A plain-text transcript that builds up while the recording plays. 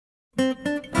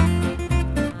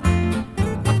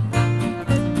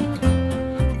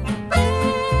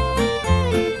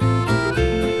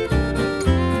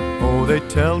Oh, they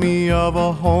tell me of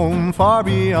a home far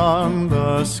beyond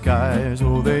the skies.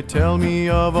 Oh, they tell me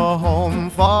of a home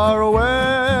far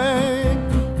away.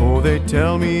 Oh, they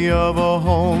tell me of a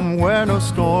home where no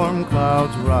storm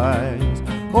clouds rise.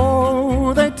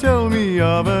 Oh, they tell me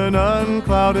of an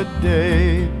unclouded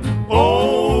day.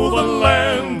 Oh, the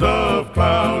land of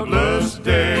cloudless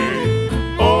day.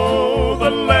 Oh, the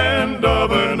land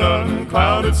of an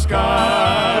unclouded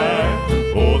sky.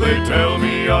 Oh, they tell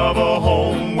me of a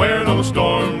home where no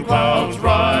storm clouds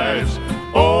rise.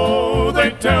 Oh,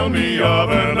 they tell me of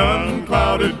an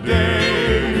unclouded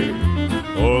day.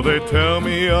 Oh, they tell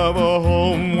me of a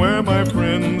home where my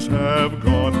friends have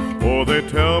gone. Oh, they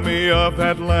tell me of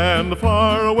that land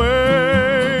far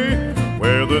away,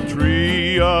 where the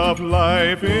tree of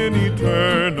life in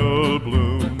eternal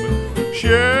bloom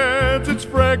sheds its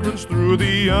fragrance through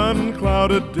the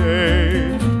unclouded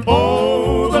day.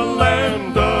 Oh, the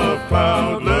land of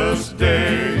cloudless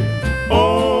day.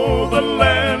 Oh, the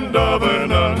land of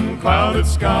an unclouded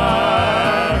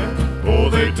sky. Oh,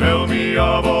 they tell me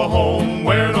of a home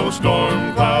where no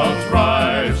storm clouds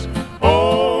rise.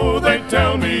 Oh, they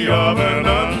tell me of an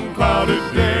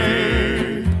unclouded day.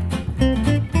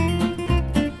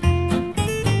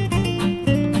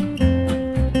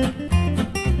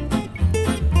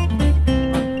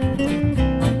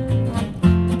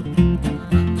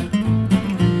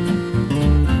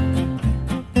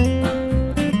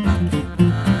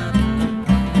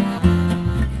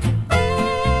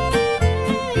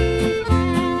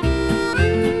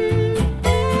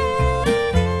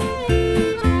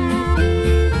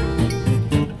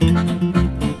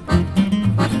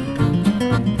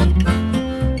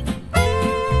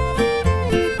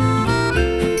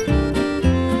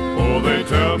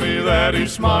 He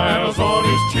smiles on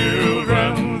his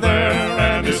children there,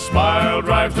 and his smile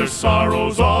drives their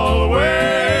sorrows all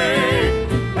away.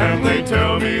 And they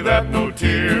tell me that no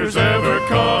tears ever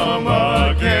come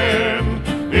again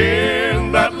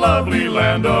in that lovely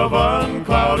land of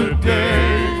unclouded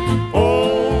day.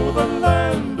 Oh, the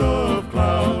land of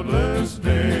cloudless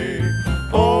day.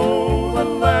 Oh, the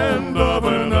land of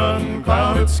an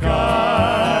unclouded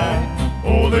sky.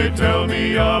 Oh, they tell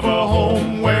me of a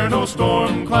home where no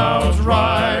storm clouds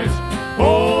rise.